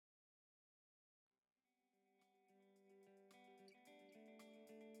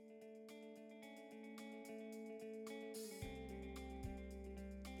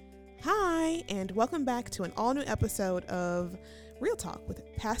Hi, and welcome back to an all-new episode of Real Talk with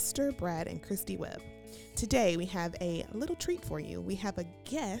Pastor Brad and Christy Webb. Today, we have a little treat for you. We have a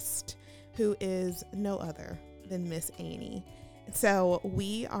guest who is no other than Miss Annie. So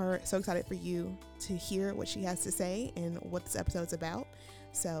we are so excited for you to hear what she has to say and what this episode's about.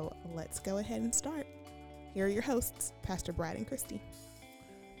 So let's go ahead and start. Here are your hosts, Pastor Brad and Christy.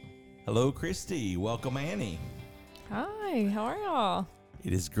 Hello, Christy. Welcome, Annie. Hi, how are y'all?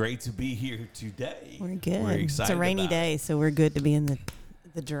 It is great to be here today. We're good. We're excited. It's a rainy day, so we're good to be in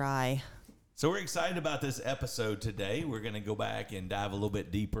the dry. So we're excited about this episode today. We're going to go back and dive a little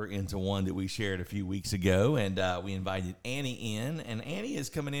bit deeper into one that we shared a few weeks ago, and we invited Annie in. And Annie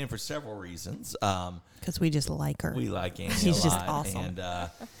is coming in for several reasons. Because we just like her. We like Annie She's a lot. just awesome. And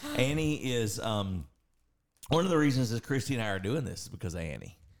Annie is one of the reasons that Christy and I are doing this is because of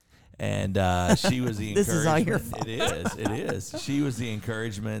Annie. And she was the encouragement. This is all your fault. It is. She was the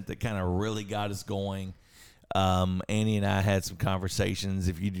encouragement that kind of really got us going. Annie and I had some conversations.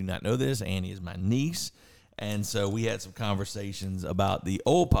 If you do not know this, Annie is my niece. And so we had some conversations about the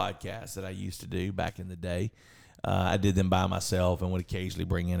old podcasts that I used to do back in the day. I did them by myself and would occasionally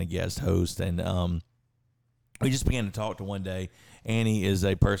bring in a guest host. And we just began to talk to one day. Annie is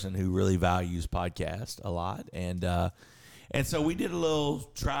a person who really values podcasts a lot. And so we did a little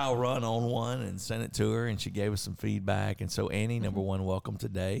trial run on one and sent it to her, and she gave us some feedback. And so, Annie, number one, welcome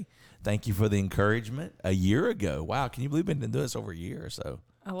today. Thank you for the encouragement. A year ago. Wow, can you believe we've been doing this over a year or so?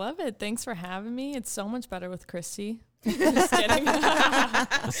 I love it. Thanks for having me. It's so much better with Christy. Just kidding.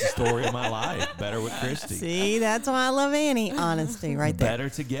 That's the story of my life. Better with Christy. See, that's why I love Annie. Honesty right there. Better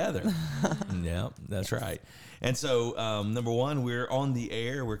together. Yeah, that's right. And so, number one, we're on the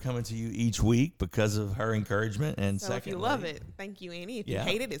air. We're coming to you each week because of her encouragement. And So secondly, if you love it, thank you, Annie. If you Yeah.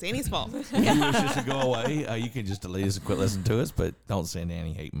 hate it, it's Annie's fault. if you wish us to go away, you can just delete us and quit listening to us, but don't send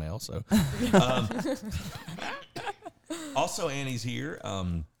Annie hate mail. So, also, Annie's here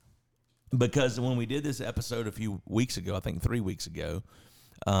because when we did this episode a few weeks ago, I think 3 weeks ago,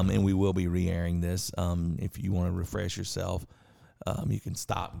 and we will be re-airing this. If you want to refresh yourself, you can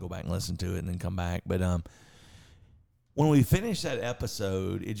stop and go back and listen to it and then come back. But when we finished that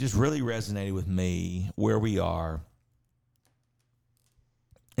episode, it just really resonated with me where we are.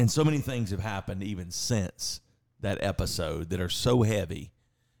 And so many things have happened even since that episode that are so heavy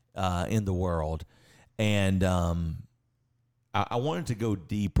in the world. And I wanted to go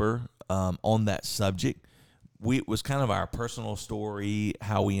deeper on that subject. It was kind of our personal story,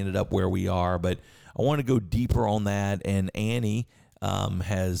 how we ended up where we are. But I want to go deeper on that. And Annie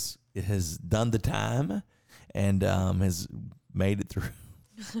has done the time and has made it through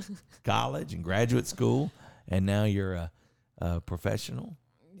college and graduate school. And now you're a professional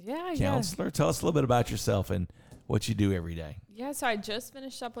counselor. Tell us a little bit about yourself and what you do every day. Yeah, so I just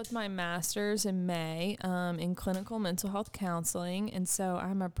finished up with my master's in May in clinical mental health counseling. And so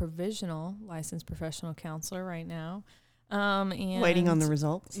I'm a provisional licensed professional counselor right now. And Waiting on the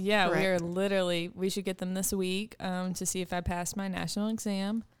results. Yeah, Correct. we should get them this week to see if I passed my national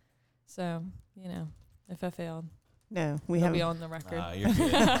exam. So, if I failed, No, we I'll haven't. be on the record. You're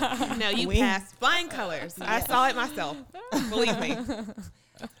good. No, you We- passed flying colors. I saw it myself. Believe me.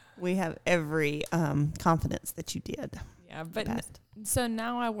 We have every confidence that you did. Yeah, but Passed. so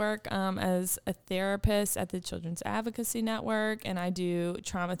now I work as a therapist at the Children's Advocacy Network, and I do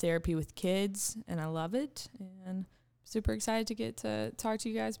trauma therapy with kids, and I love it, and super excited to get to talk to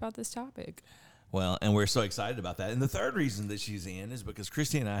you guys about this topic. Well, and we're so excited about that. And the third reason that she's in is because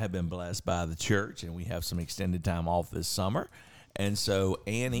Christy and I have been blessed by the church, and we have some extended time off this summer. And so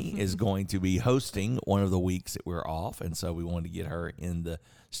Annie is going to be hosting one of the weeks that we're off. And so we wanted to get her in the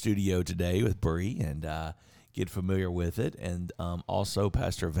studio today with Bree and get familiar with it. And also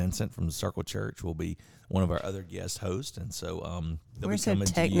Pastor Vincent from the Circle Church will be one of our other guest hosts. And so they'll We're be so coming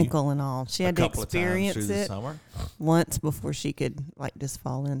to you technical and all. She a had to couple of times experience through the it summer. once before she could just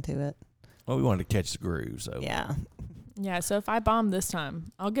fall into it. Well, we wanted to catch the groove. So Yeah. Yeah, so if I bomb this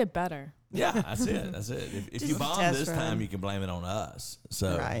time, I'll get better. yeah, that's it. That's it. If you Just bomb test this run. time, you can blame it on us.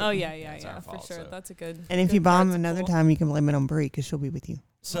 So Right. Oh, yeah, That's our for fault, sure. so. That's a good. And if good you bomb principle. another time, you can blame it on Bree because she'll be with you.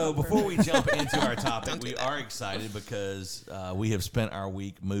 So before we jump into our topic, we are excited because we have spent our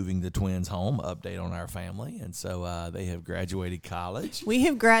week moving the twins home, update on our family. And so they have graduated college. We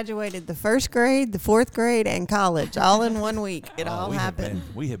have graduated the first grade, the fourth grade, and college all in 1 week. It all happened.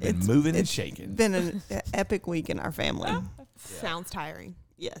 We have been moving and shaking. It's been an epic week in our family. Sounds tiring.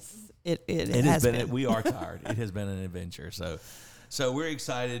 Yes, it It has has been. we are tired. It has been an adventure. So we're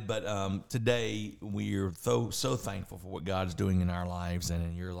excited, but today we are so thankful for what God's doing in our lives and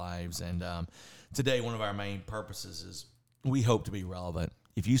in your lives. And today one of our main purposes is we hope to be relevant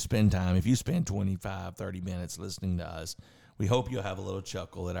if you spend time, if you spend 25, 30 minutes listening to us, we hope you'll have a little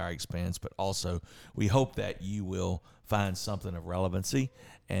chuckle at our expense, but also we hope that you will find something of relevancy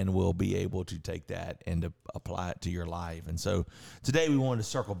and will be able to take that and to apply it to your life. And so today we wanted to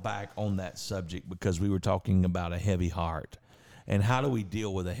circle back on that subject because we were talking about a heavy heart and how do we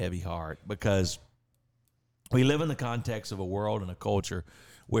deal with a heavy heart, because we live in the context of a world and a culture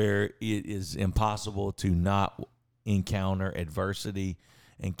where it is impossible to not encounter adversity,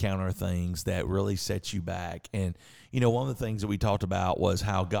 encounter things that really set you back. And, one of the things that we talked about was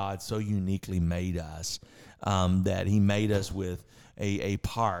how God so uniquely made us, that he made us with a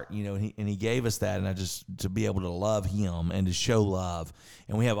part, and he gave us that, and to be able to love him and to show love.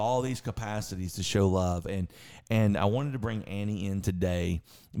 And we have all these capacities to show love. And I wanted to bring Annie in today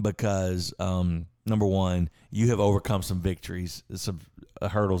because, number one, you have overcome some victories, some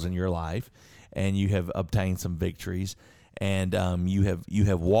hurdles in your life, and you have obtained some victories. And you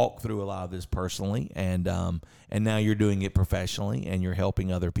have walked through a lot of this personally, and now you're doing it professionally, and you're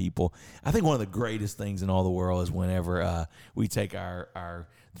helping other people. I think one of the greatest things in all the world is whenever we take our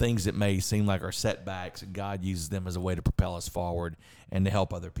things that may seem like our setbacks, and God uses them as a way to propel us forward and to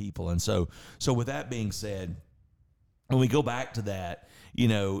help other people. And so with that being said, when we go back to that,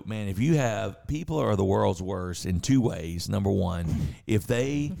 man, if you have people are the world's worst in two ways. Number one, if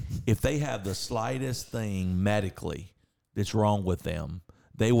they have the slightest thing medically that's wrong with them,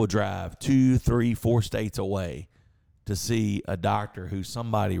 they will drive 2, 3, 4 states away to see a doctor who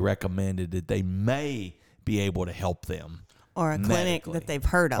somebody recommended that they may be able to help them. Or a clinic that they've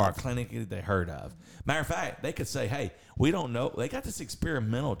heard of. Or a clinic that they heard of. Matter of fact, they could say, hey, we don't know. They got this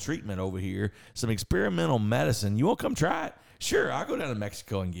experimental treatment over here, some experimental medicine. You want to come try it? Sure, I'll go down to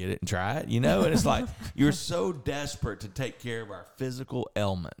Mexico and get it and try it, And it's like you're so desperate to take care of our physical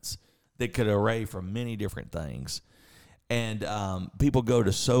ailments that could array from many different things. And people go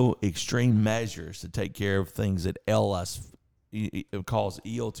to so extreme measures to take care of things that ail us, cause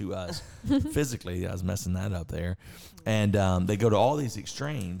ill to us physically. I was messing that up there. And they go to all these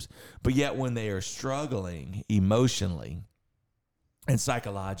extremes, but yet when they are struggling emotionally and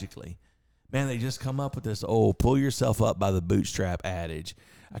psychologically, man, they just come up with this, pull yourself up by the bootstrap adage.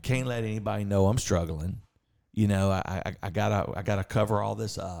 I can't let anybody know I'm struggling. I gotta cover all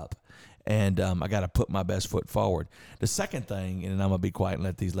this up. And I got to put my best foot forward. The second thing, and I'm going to be quiet and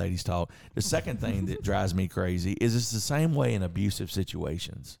let these ladies talk. The second thing that drives me crazy is it's the same way in abusive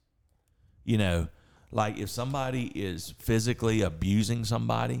situations. Like if somebody is physically abusing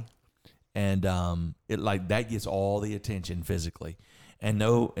somebody, and it like that gets all the attention physically. And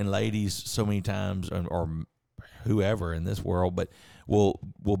ladies so many times, or whoever in this world, but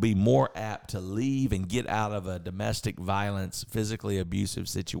will be more apt to leave and get out of a domestic violence, physically abusive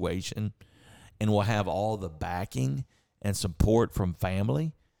situation, and will have all the backing and support from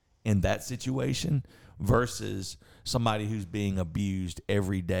family in that situation versus somebody who's being abused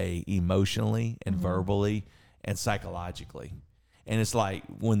every day emotionally and verbally and psychologically. And it's like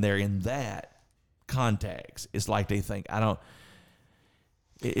when they're in that context, it's like they think,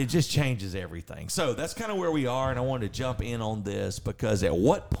 it just changes everything. So that's kind of where we are, and I wanted to jump in on this because at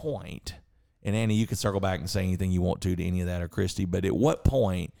what point, and Annie, you can circle back and say anything you want to any of that, or Christy, but at what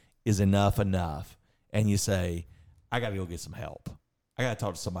point is enough, and you say, I got to go get some help. I got to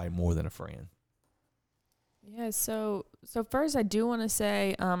talk to somebody more than a friend. Yeah, so first I do want to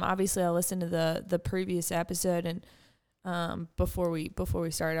say, obviously I listened to the previous episode, and before we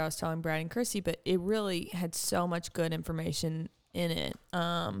started, I was telling Brad and Christy, but it really had so much good information in it,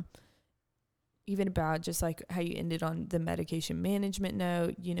 even about just like how you ended on the medication management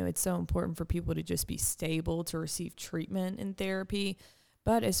note. It's so important for people to just be stable to receive treatment and therapy.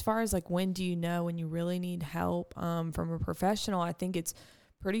 But as far as like when do you know when you really need help from a professional, I think it's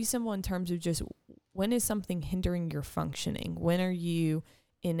pretty simple in terms of just when is something hindering your functioning? When are you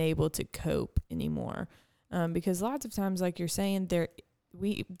unable to cope anymore? Because lots of times, like you're saying,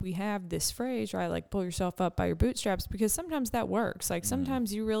 we have this phrase, right? Like pull yourself up by your bootstraps, because sometimes that works. Like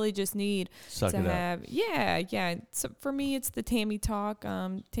sometimes you really just need Suck to it have, up. Yeah. So for me, it's the Tammy talk.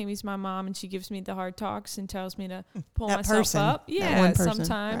 Tammy's my mom, and she gives me the hard talks and tells me to pull myself up. Yeah,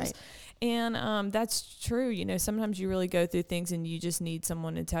 sometimes. Right. And that's true. Sometimes you really go through things and you just need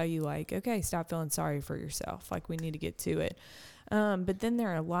someone to tell you like, okay, stop feeling sorry for yourself. Like we need to get to it. But then there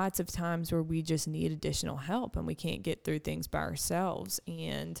are lots of times where we just need additional help and we can't get through things by ourselves.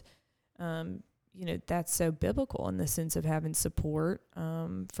 And, that's so biblical in the sense of having support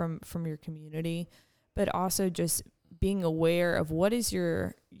from your community, but also just being aware of what is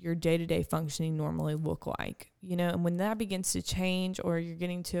your day-to-day functioning normally look like, and when that begins to change or you're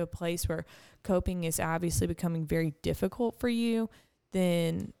getting to a place where coping is obviously becoming very difficult for you,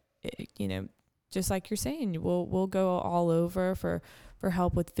 then, just like you're saying, we'll go all over for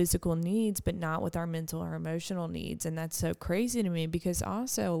help with physical needs, but not with our mental or emotional needs. And that's so crazy to me, because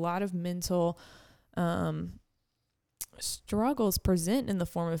also a lot of mental struggles present in the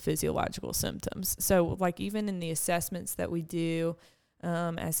form of physiological symptoms. So like even in the assessments that we do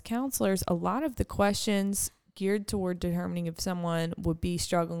as counselors, a lot of the questions geared toward determining if someone would be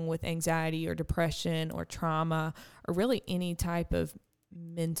struggling with anxiety or depression or trauma or really any type of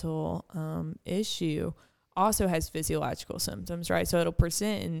mental issue also has physiological symptoms, right? So it'll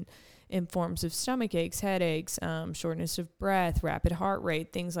present in forms of stomach aches, headaches, shortness of breath, rapid heart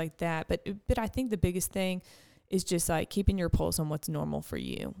rate, things like that. But I think the biggest thing is just like keeping your pulse on what's normal for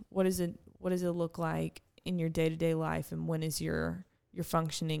you. What does it look like in your day-to-day life, and when is your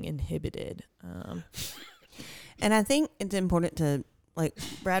functioning inhibited? And I think it's important to, like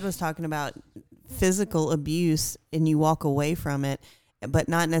Brad was talking about, physical abuse and you walk away from it, but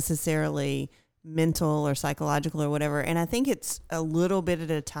not necessarily mental or psychological or whatever. And I think it's a little bit at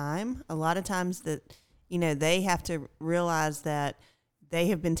a time. A lot of times that, they have to realize that they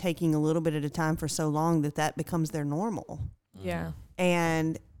have been taking a little bit at a time for so long that becomes their normal. Yeah.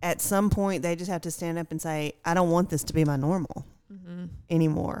 And at some point they just have to stand up and say, I don't want this to be my normal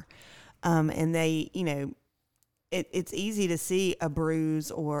anymore. And they, it's easy to see a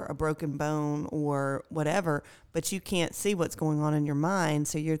bruise or a broken bone or whatever, but you can't see what's going on in your mind.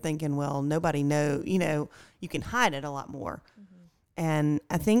 So you're thinking, well, nobody know, you can hide it a lot more. And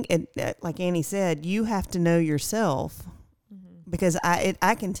I think like Annie said, you have to know yourself, because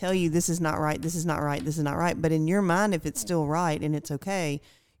I can tell you this is not right, this is not right, this is not right. But in your mind, if it's still right and it's okay,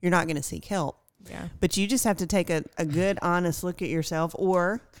 you're not going to seek help. Yeah. But you just have to take a good, honest look at yourself,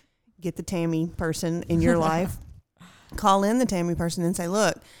 or get the TAMI person in your life. Call in the TAMI person and say,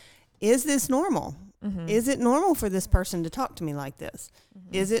 look, is this normal? Is it normal for this person to talk to me like this?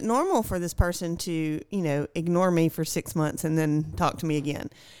 Is it normal for this person to, ignore me for 6 months and then talk to me again?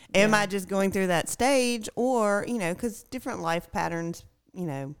 Am I just going through that stage? Or, because different life patterns,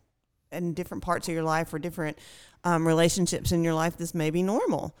 and different parts of your life or different relationships in your life, this may be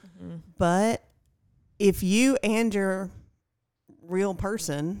normal. But if you and your real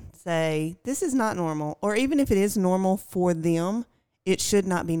person say this is not normal, or even if it is normal for them, it should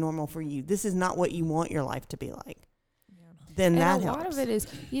not be normal for you. This is not what you want your life to be like. Then and that a helps. lot of it is,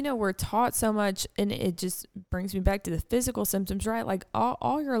 we're taught so much, and it just brings me back to the physical symptoms, right? Like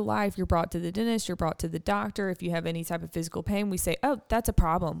all your life, you're brought to the dentist, you're brought to the doctor. If you have any type of physical pain, we say, oh, that's a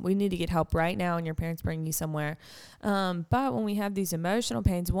problem. We need to get help right now, and your parents bring you somewhere. But when we have these emotional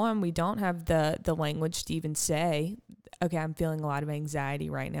pains, one, we don't have the language to even say, okay, I'm feeling a lot of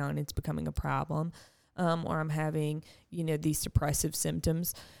anxiety right now, and it's becoming a problem. Or I'm having, these depressive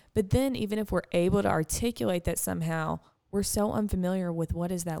symptoms. But then even if we're able to articulate that somehow, we're so unfamiliar with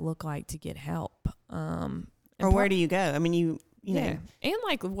what does that look like to get help. Or where do you go? I mean, you know. And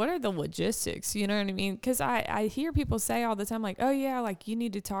like, what are the logistics? You know what I mean? Because I hear people say all the time, like, oh yeah, like you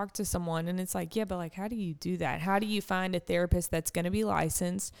need to talk to someone. And it's like, yeah, but like, how do you do that? How do you find a therapist that's going to be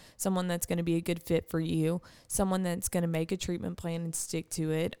licensed, someone that's going to be a good fit for you, someone that's going to make a treatment plan and stick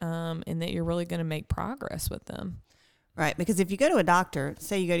to it, and that you're really going to make progress with them? Right, because if you go to a doctor,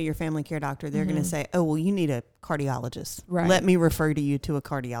 say you go to your family care doctor, they're going to say, oh, well, you need a cardiologist. Right. Let me refer to you to a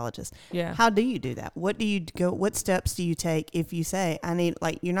cardiologist. Yeah. How do you do that? What steps do you take if you say, I need,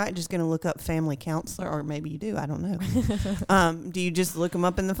 like, you're not just going to look up family counselor, or maybe you do, I don't know. Do you just look them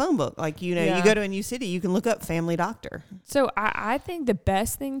up in the phone book? Like, you go to a new city, you can look up family doctor. So I think the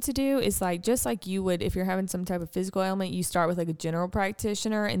best thing to do is like, just like you would, if you're having some type of physical ailment, you start with like a general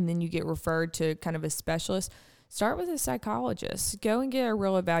practitioner and then you get referred to kind of a specialist. Start with a psychologist. Go and get a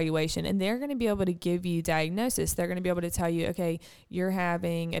real evaluation, and they're going to be able to give you diagnosis. They're going to be able to tell you, okay, you're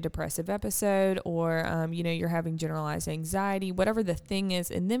having a depressive episode, or, you're having generalized anxiety, whatever the thing is.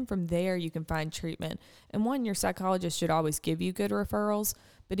 And then from there, you can find treatment. And one, your psychologist should always give you good referrals.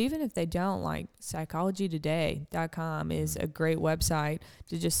 But even if they don't, like psychologytoday.com is a great website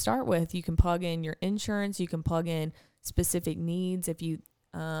to just start with. You can plug in your insurance. You can plug in specific needs if you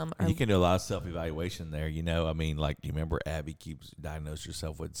you can do a lot of self-evaluation there, I mean, like, you remember Abby keeps diagnosed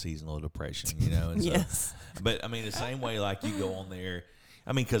herself with seasonal depression, and so, yes. But I mean, the same way, like, you go on there,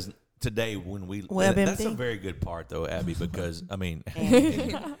 I mean, because today when we, WebMD. That's a very good part though, Abby, because I mean,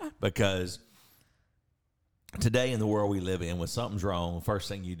 because today in the world we live in, when something's wrong, the first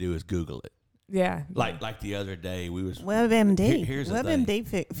thing you do is Google it. Yeah. Like the other day we was WebMD. Here's the WebMD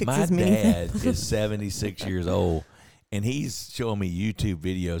thing. fixes My me. dad is 76 years old. And he's showing me YouTube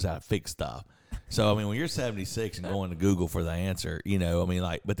videos how to fix stuff. So, I mean, when you're 76 and going to Google for the answer, you know, I mean,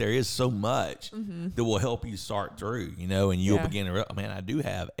 like, but there is so much that will help you start through, you know, and you'll begin to, man, I do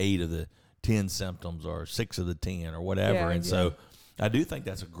have 8 of the 10 symptoms or 6 of the 10 or whatever. Yeah, and so I do think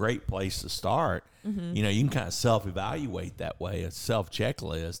that's a great place to start. You know, you can kind of self-evaluate that way, a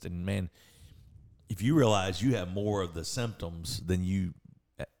self-checklist. And, man, if you realize you have more of the symptoms than you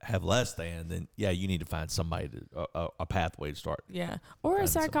have less than, then you need to find somebody a pathway to start. Yeah. Or a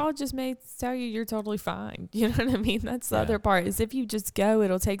psychologist may tell you you're totally fine. You know what I mean? That's the other part, is if you just go,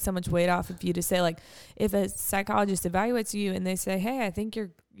 it'll take so much weight off of you to say, like, if a psychologist evaluates you and they say, hey, I think you're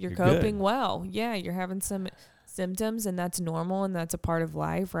coping well. Yeah, you're having some symptoms and that's normal and that's a part of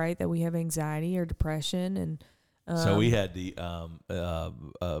life, right? That we have anxiety or depression. And so we had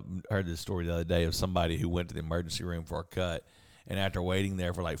heard this story the other day of somebody who went to the emergency room for a cut. And after waiting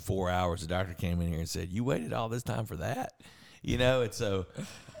there for like 4 hours, the doctor came in here and said, "You waited all this time for that?" You know, and so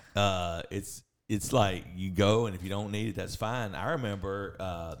it's like you go, and if you don't need it, that's fine. I remember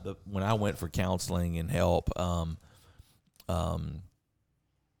when I went for counseling and help, I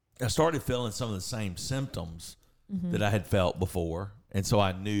started feeling some of the same symptoms that I had felt before, and so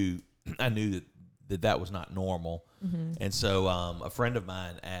I knew that was not normal. And so a friend of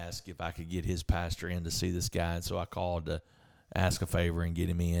mine asked if I could get his pastor in to see this guy, and so I called to ask a favor and get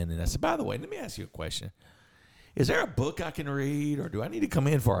him in. And I said, by the way, let me ask you a question. Is there a book I can read, or do I need to come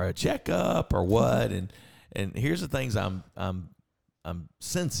in for a checkup or what? And here's the things I'm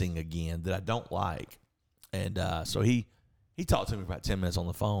sensing again that I don't like. And so he talked to me for about 10 minutes on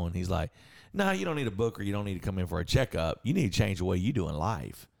the phone. He's like, no, you don't need a book, or you don't need to come in for a checkup. You need to change the way you do in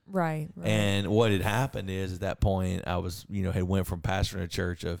life. Right. And what had happened is, at that point, I was, had went from pastoring a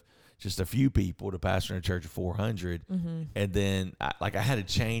church of just a few people to pastoring a church of 400. And then I had to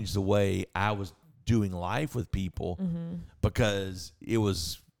change the way I was doing life with people because it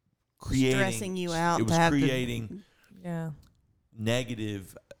was creating, stressing you out. It was creating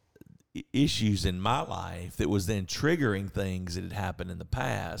negative issues in my life that was then triggering things that had happened in the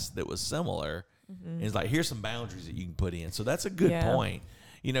past that was similar. And it's like, here's some boundaries that you can put in. So that's a good point,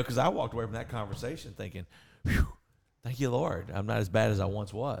 because I walked away from that conversation thinking, whew, thank you, Lord, I'm not as bad as I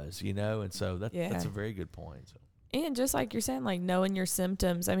once was, and so that's a very good point. So. And just like you're saying, like knowing your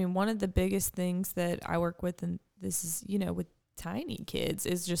symptoms. I mean, one of the biggest things that I work with, and this is, with tiny kids,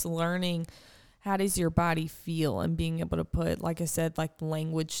 is just learning how does your body feel and being able to put, like I said, like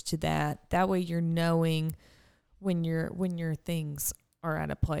language to that. That way you're knowing when your things are at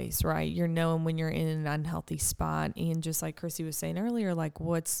a place, right? You're knowing when you're in an unhealthy spot. And just like Chrissy was saying earlier, like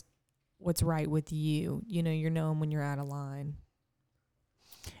what's right with you, you're knowing when you're out of line.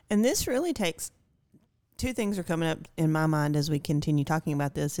 And this really takes, two things are coming up in my mind as we continue talking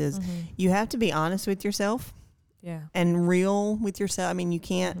about this is you have to be honest with yourself. Yeah. And real with yourself. I mean, you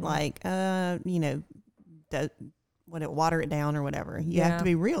can't water it down or whatever. You have to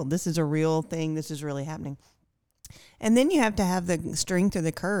be real. This is a real thing. This is really happening. And then you have to have the strength or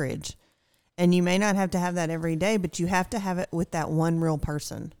the courage. And you may not have to have that every day, but you have to have it with that one real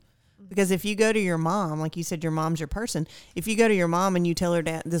person. Because if you go to your mom, like you said, your mom's your person. If you go to your mom and you tell her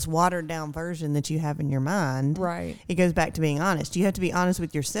this watered down version that you have in your mind, right? It goes back to being honest. You have to be honest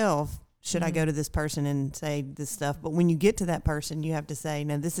with yourself. Should I go to this person and say this stuff? But when you get to that person, you have to say,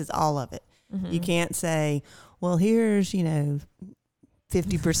 no, this is all of it. You can't say, well, here's, 50%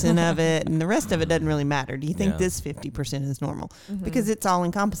 of it and the rest of it doesn't really matter. Do you think this 50% is normal? Because it's all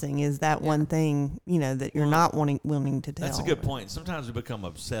encompassing is that one thing, that you're not willing to tell. That's a good point. Sometimes we become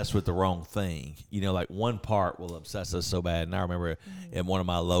obsessed with the wrong thing. Like one part will obsess us so bad. And I remember at one of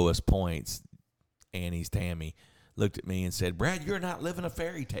my lowest points, Annie's Tammy looked at me and said, Brad, you're not living a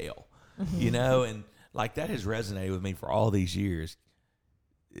fairy tale. And like that has resonated with me for all these years.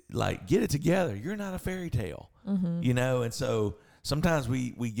 Like, get it together. You're not a fairy tale, and so sometimes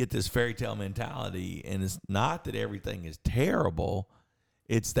we get this fairy tale mentality, and it's not that everything is terrible.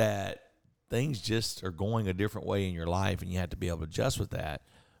 It's that things just are going a different way in your life, and you have to be able to adjust with that.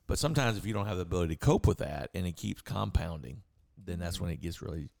 But sometimes if you don't have the ability to cope with that and it keeps compounding, then that's when it gets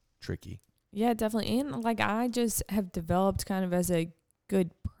really tricky. Yeah, definitely. And like I just have developed kind of as a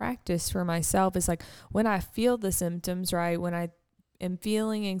good practice for myself is like when I feel the symptoms, right? When I am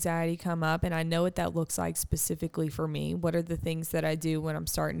feeling anxiety come up and I know what that looks like specifically for me, what are the things that I do when I'm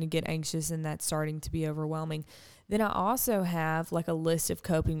starting to get anxious and that's starting to be overwhelming? Then I also have like a list of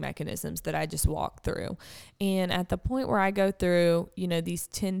coping mechanisms that I just walk through. And at the point where I go through, these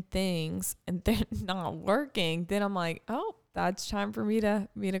 10 things and they're not working, then I'm like, oh, that's time for me to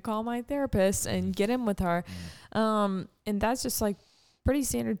call my therapist and get in with her. And that's just like pretty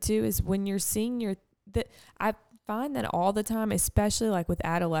standard too, is when you're seeing I find that all the time, especially like with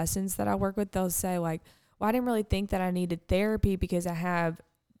adolescents that I work with. They'll say like, well, I didn't really think that I needed therapy because I have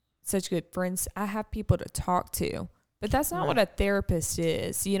such good friends. I have people to talk to. But that's not what a therapist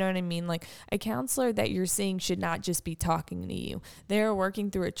is. You know what I mean? Like a counselor that you're seeing should not just be talking to you. They're working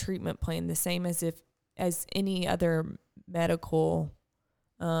through a treatment plan the same as any other medical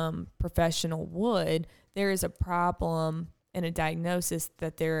professional would. There is a problem and a diagnosis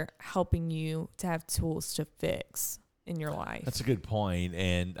that they're helping you to have tools to fix in your life. That's a good point.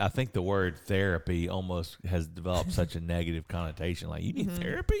 And I think the word therapy almost has developed such a negative connotation. Like, you need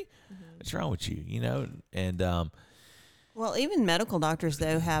therapy? What's wrong with you? You know? And well, even medical doctors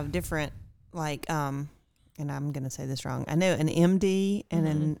though have different, like, and I'm going to say this wrong. I know an MD and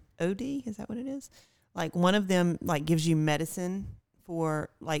an OD, is that what it is? Like one of them like gives you medicine for,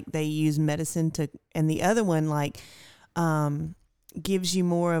 like, they use medicine to, and the other one like gives you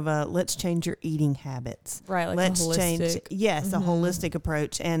more of a, let's change your eating habits. Right, like let's a holistic. change, yes, a holistic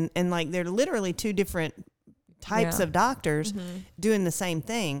approach. And like they're literally two different types of doctors doing the same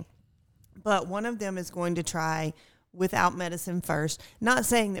thing. But one of them is going to try without medicine first. Not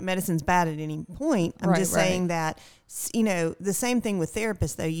saying that medicine's bad at any point. I'm just saying that, you know, the same thing with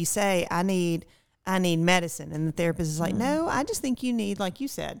therapists though. You say, I need medicine. And the therapist is like, no, I just think you need, like you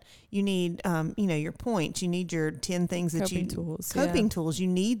said, you need, you know, your points, you need your 10 things that coping tools. You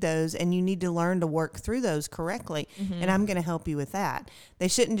need those, and you need to learn to work through those correctly. And I'm going to help you with that. They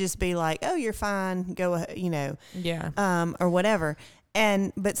shouldn't just be like, oh, you're fine. Go ahead, you know, or whatever.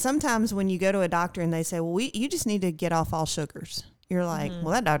 But sometimes when you go to a doctor and they say, well, you just need to get off all sugars. You're like,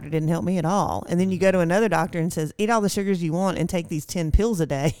 well, that doctor didn't help me at all. And then you go to another doctor and says, eat all the sugars you want and take these 10 pills a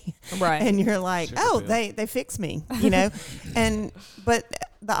day. Right. And you're like, they fix me, you know? But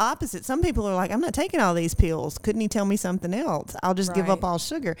the opposite, some people are like, I'm not taking all these pills. Couldn't he tell me something else? I'll just give up all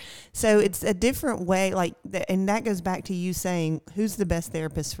sugar. So it's a different way, like, and that goes back to you saying, who's the best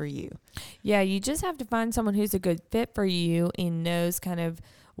therapist for you? Yeah, you just have to find someone who's a good fit for you and knows kind of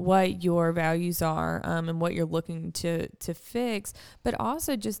what your values are and what you're looking to fix. But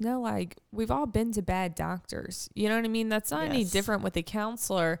also just know, like, we've all been to bad doctors. You know what I mean? That's not any different with a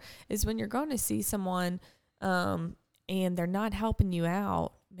counselor. Is when you're going to see someone and they're not helping you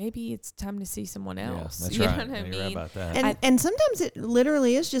out, maybe it's time to see someone else. Yeah, that's you right. know what I mean? You're right about that. And sometimes it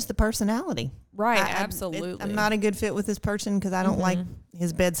literally is just the personality. Right, absolutely. I'm not a good fit with this person because I don't like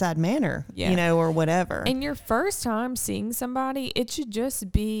his bedside manner, you know, or whatever. And your first time seeing somebody, it should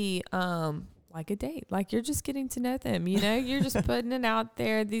just be like a date. Like, you're just getting to know them, you know? You're just putting it out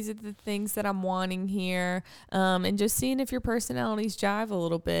there. These are the things that I'm wanting here. And just seeing if your personalities jive a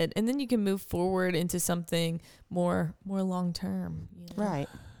little bit. And then you can move forward into something more long-term. You know? Right.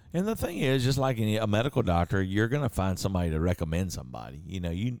 And the thing is, just like a medical doctor, you're going to find somebody to recommend somebody.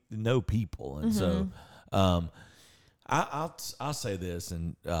 You know people. And so I'll say this,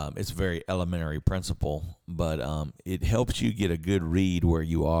 and it's a very elementary principle, but it helps you get a good read where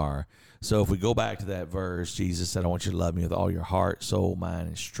you are. So if we go back to that verse, Jesus said, I want you to love me with all your heart, soul, mind,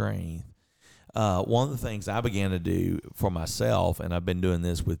 and strength. One of the things I began to do for myself, and I've been doing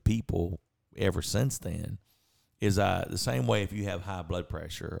this with people ever since then, is the same way if you have high blood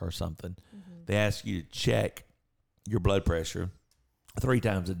pressure or something, they ask you to check your blood pressure 3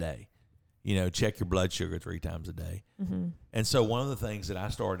 times a day. You know, check your blood sugar 3 times a day. And so one of the things that I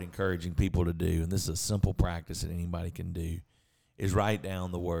started encouraging people to do, and this is a simple practice that anybody can do, is write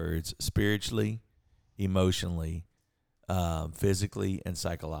down the words spiritually, emotionally, physically, and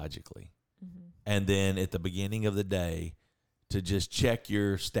psychologically. And then at the beginning of the day, to just check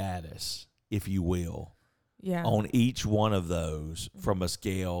your status, if you will, on each one of those from a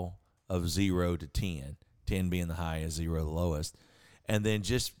scale of 0 to 10, 10 being the highest, 0 the lowest. And then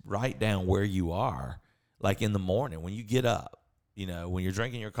just write down where you are, like in the morning when you get up, you know, when you're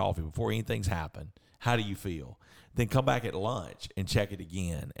drinking your coffee before anything's happened, how do you feel? Then come back at lunch and check it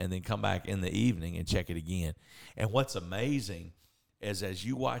again, and then come back in the evening and check it again. And what's amazing is as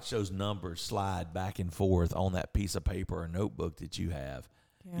you watch those numbers slide back and forth on that piece of paper or notebook that you have,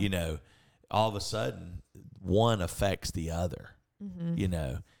 you know, all of a sudden one affects the other, you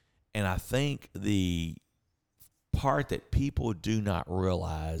know. And I think the part that people do not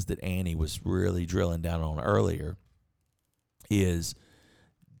realize that Annie was really drilling down on earlier is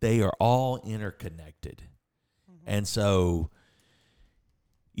they are all interconnected. And so,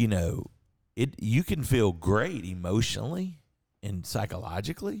 you know, you can feel great emotionally and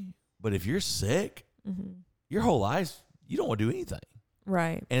psychologically, but if you're sick, your whole life, you don't want to do anything.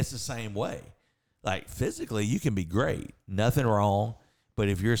 Right. And it's the same way. Like physically, you can be great, nothing wrong, but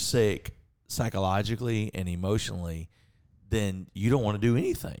if you're sick psychologically and emotionally, then you don't want to do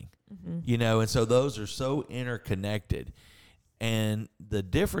anything. You know, and so those are so interconnected. And the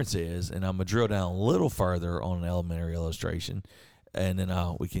difference is, and I'm going to drill down a little further on an elementary illustration, and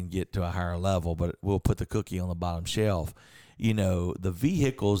then we can get to a higher level, but we'll put the cookie on the bottom shelf. You know, the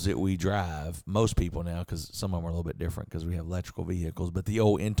vehicles that we drive, most people now, because some of them are a little bit different because we have electrical vehicles, but the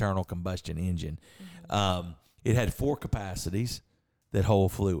old internal combustion engine, it had 4 capacities that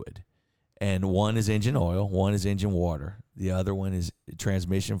hold fluid. And one is engine oil, one is engine water, the other one is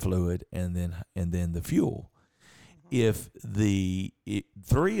transmission fluid, and then the fuel. If the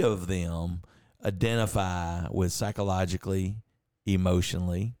 3 of them identify with psychologically,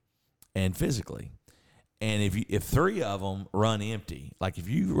 emotionally, and physically, and if 3 of them run empty, like if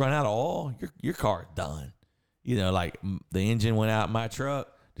you run out of oil, your car's done. You know, like the engine went out in my truck,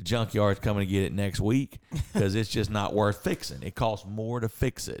 the junkyard's coming to get it next week because it's just not worth fixing. It costs more to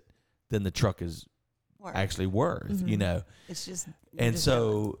fix it than the truck is actually worth, you know. It's just, and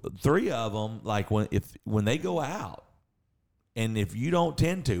so 3 of them, like when they go out, and if you don't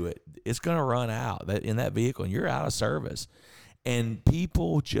tend to it, it's going to run out in that vehicle, and you're out of service. And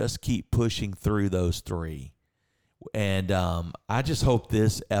people just keep pushing through those 3. And I just hope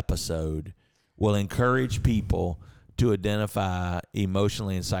this episode will encourage people to identify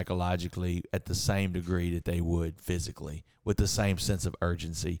emotionally and psychologically at the same degree that they would physically, with the same sense of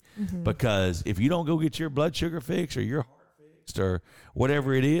urgency. Because if you don't go get your blood sugar fixed or your heart fixed or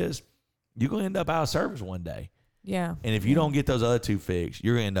whatever it is, you're going to end up out of service one day. Yeah. And if you don't get those other 2 fixed,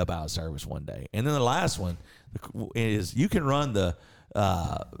 you're going to end up out of service one day. And then the last one is you can run the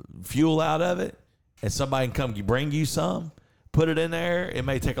fuel out of it, and somebody can come bring you some, put it in there. It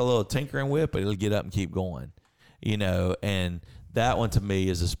may take a little tinkering with, but it'll get up and keep going. You know, and that one to me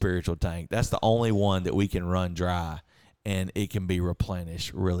is a spiritual tank. That's the only one that we can run dry, and it can be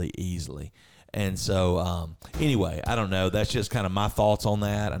replenished really easily. And so, anyway, I don't know. That's just kind of my thoughts on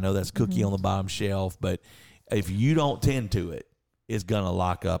that. I know that's cookie on the bottom shelf, but if you don't tend to it, it's going to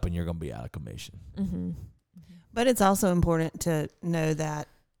lock up and you're going to be out of commission. But it's also important to know that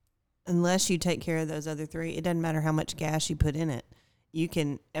unless you take care of those other 3, it doesn't matter how much gas you put in it. You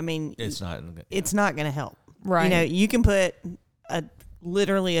can, I mean, it's not going to help. Right. You know, you can put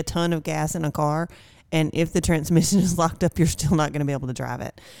literally a ton of gas in a car, and if the transmission is locked up, you're still not going to be able to drive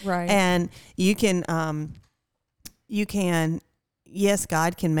it. Right. And you can, yes,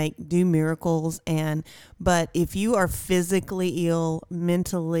 God can do miracles, but if you are physically ill,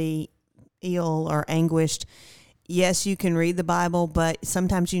 mentally ill, or anguished, yes, you can read the Bible, but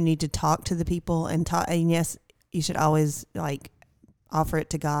sometimes you need to talk to the people and yes, you should always offer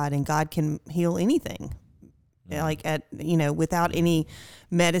it to God, and God can heal anything. Without any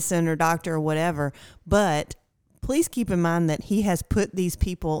medicine or doctor or whatever. But please keep in mind that He has put these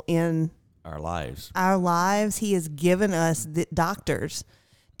people in our lives. He has given us the doctors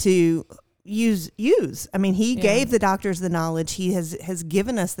to use. I mean, He gave the doctors the knowledge. He has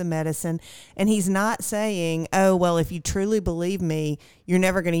given us the medicine, and He's not saying, "Oh, well, if you truly believe me, you're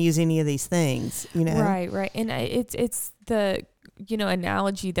never going to use any of these things." You know, right. And it's the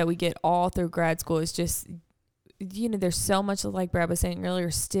analogy that we get all through grad school is just. There's so much, like Brad was saying earlier,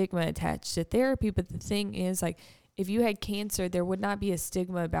 stigma attached to therapy. But the thing is, if you had cancer, there would not be a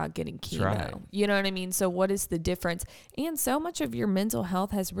stigma about getting chemo. Right. You know what I mean? So what is the difference? And so much of your mental health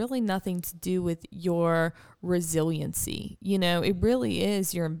has really nothing to do with your resiliency. It really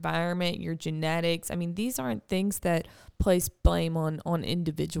is your environment, your genetics. I mean, these aren't things that place blame on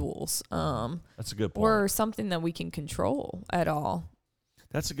individuals. That's a good point. Or something that we can control at all.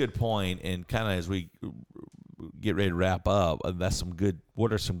 That's a good point. And kind of as we get ready to wrap up,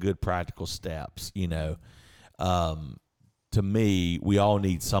 what are some good practical steps? To me, we all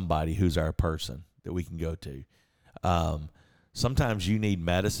need somebody who's our person that we can go to. Sometimes you need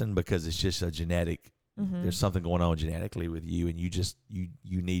medicine because it's just a genetic, there's something going on genetically with you, and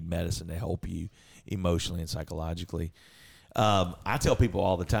you need medicine to help you emotionally and psychologically. I tell people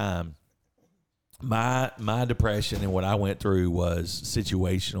all the time, my depression and what I went through was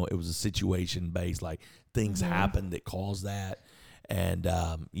situational. It was a situation based, like things happened that caused that. And,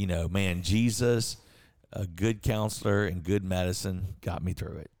 Jesus, a good counselor and good medicine got me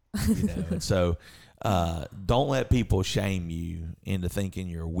through it. And so don't let people shame you into thinking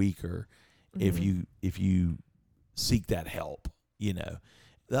you're weaker if you seek that help. The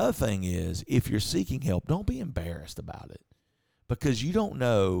other thing is, if you're seeking help, don't be embarrassed about it, because you don't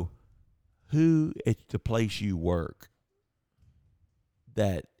know who at the place you work,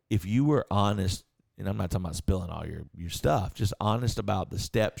 that if you were honest, and I'm not talking about spilling all your stuff, just honest about the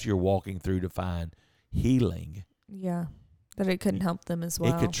steps you're walking through to find healing. Yeah. That it couldn't help them as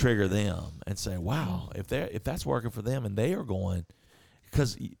well. It could trigger them and say, wow, if that's working for them and they are going,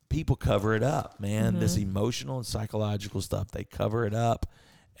 because people cover it up, man. This emotional and psychological stuff, they cover it up,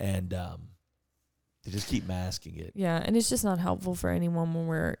 and they just keep masking it. Yeah, and it's just not helpful for anyone when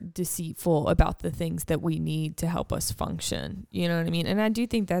we're deceitful about the things that we need to help us function. You know what I mean? And I do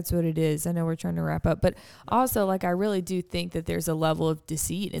think that's what it is. I know we're trying to wrap up, but also, like, I really do think that there's a level of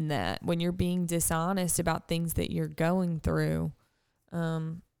deceit in that when you're being dishonest about things that you're going through.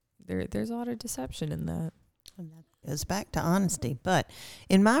 There's a lot of deception in that. And that goes back to honesty. But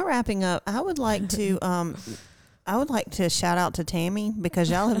in my wrapping up, I would like to shout out to Tammy, because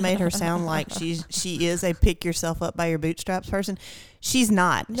y'all have made her sound like she is a pick yourself up by your bootstraps person. She's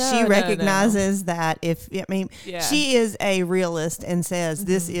not. She recognizes that she is a realist and says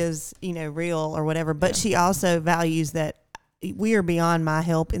this is, real or whatever, but she also values that we are beyond my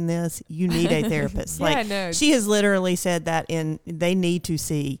help in this. You need a therapist. She has literally said that they need to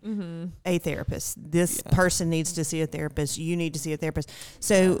see a therapist. This person needs to see a therapist. You need to see a therapist.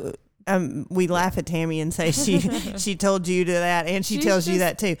 So we laugh at Tammy and say she told you to that, and she tells you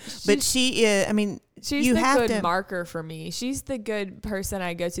that too. But she is. I mean, she's the good marker for me. She's the good person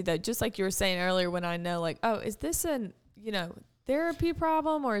I go to. That just like you were saying earlier, when I know, like, oh, is this an therapy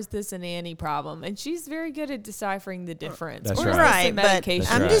problem or is this an Annie problem? And she's very good at deciphering the difference. That's right. But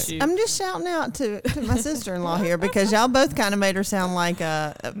I'm just shouting out to my sister-in-law here, because y'all both kind of made her sound like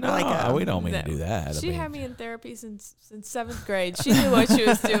we don't mean to do that. She had me in therapy since 7th grade. She knew what she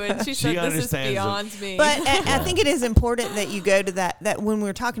was doing. She said, this is beyond me. But I think it is important that you go to that when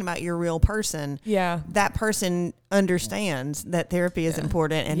we're talking about your real person, that person understands that therapy is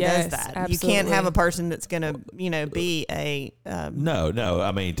important and does that. Absolutely. You can't have a person that's going to, be a... No.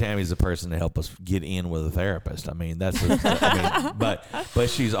 I mean, Tammy's the person to help us get in with a therapist. I mean, but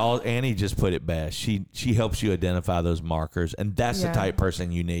she's Annie just put it best. She helps you identify those markers, and that's the type of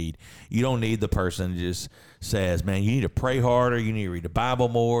person you need. You don't need the person who just says, man, you need to pray harder, you need to read the Bible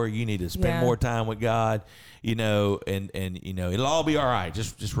more, you need to spend more time with God, and it'll all be all right.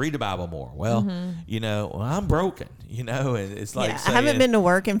 Just read the Bible more. Well, I'm broken, and it's like I haven't been to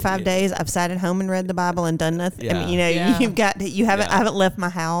work in 5 days. I've sat at home and read the Bible and done nothing. Yeah. I mean, I haven't left my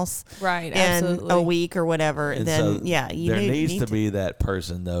house in a week or whatever. And then so there needs to be that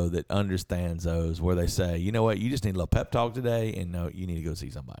person though that understands those, where they say, you know what, you just need a little pep talk today, and no, you need to go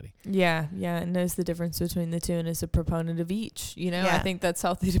see somebody. And knows the difference between the two and is a proponent of each. I think that's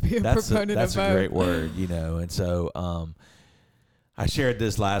healthy to be a proponent of both. That's a great word, and so I shared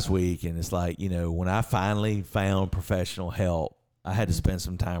this last week, and it's like, when I finally found professional help, I had to spend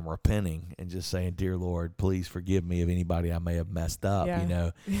some time repenting and just saying, dear Lord, please forgive me of anybody I may have messed up,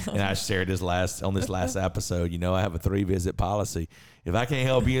 And I shared this last episode, I have a 3-visit policy. If I can't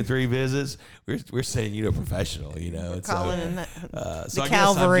help you in 3 visits, we're sending you to a professional, We're calling in the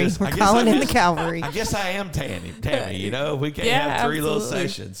Calvary. We're calling in the Calvary. I guess I am Tammy, we can't have 3 little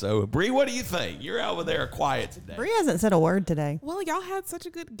sessions. So, Bree, what do you think? You're over there quiet today. Bree hasn't said a word today. Well, y'all had such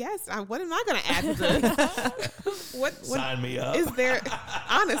a good guest. What am I going to add to this? What sign me up. Is there,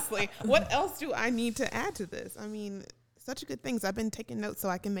 honestly, what else do I need to add to this? I mean, such good things. I've been taking notes so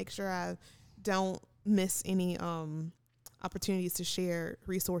I can make sure I don't miss any opportunities to share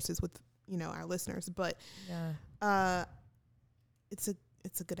resources with our listeners, but it's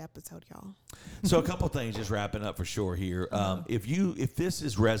a good episode, y'all. So a couple things, just wrapping up for sure here. If this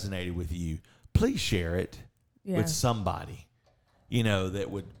is resonated with you, please share it with somebody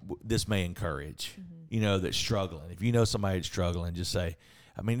that this may encourage, that's struggling. If you know somebody that's struggling, just say,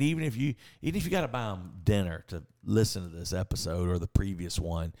 I mean, even if you got to buy them dinner to listen to this episode or the previous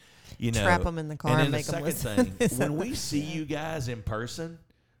one, trap them in the car and make them listen. Thing, when we see you guys in person,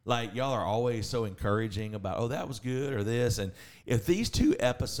 like, y'all are always so encouraging about, oh, that was good or this. And if these 2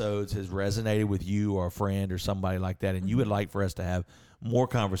 episodes has resonated with you or a friend or somebody like that, and you would like for us to have more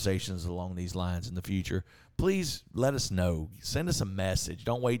conversations along these lines in the future, please let us know. Send us a message.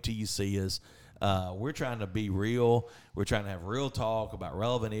 Don't wait till you see us. We're trying to be real. We're trying to have real talk about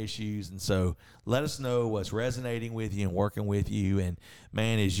relevant issues. And so let us know what's resonating with you and working with you. And,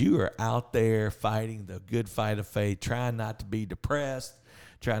 man, as you are out there fighting the good fight of faith, trying not to be depressed,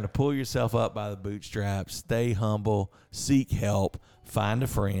 trying to pull yourself up by the bootstraps, stay humble, seek help, find a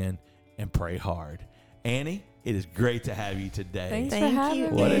friend, and pray hard. Annie, it is great to have you today. Thanks for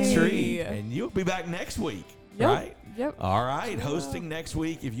having me. What a treat. And you'll be back next week, right? Yep. All right. Hosting next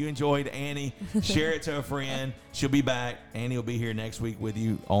week. If you enjoyed Annie, share it to a friend. She'll be back. Annie will be here next week with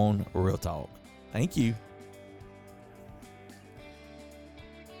you on Real Talk. Thank you.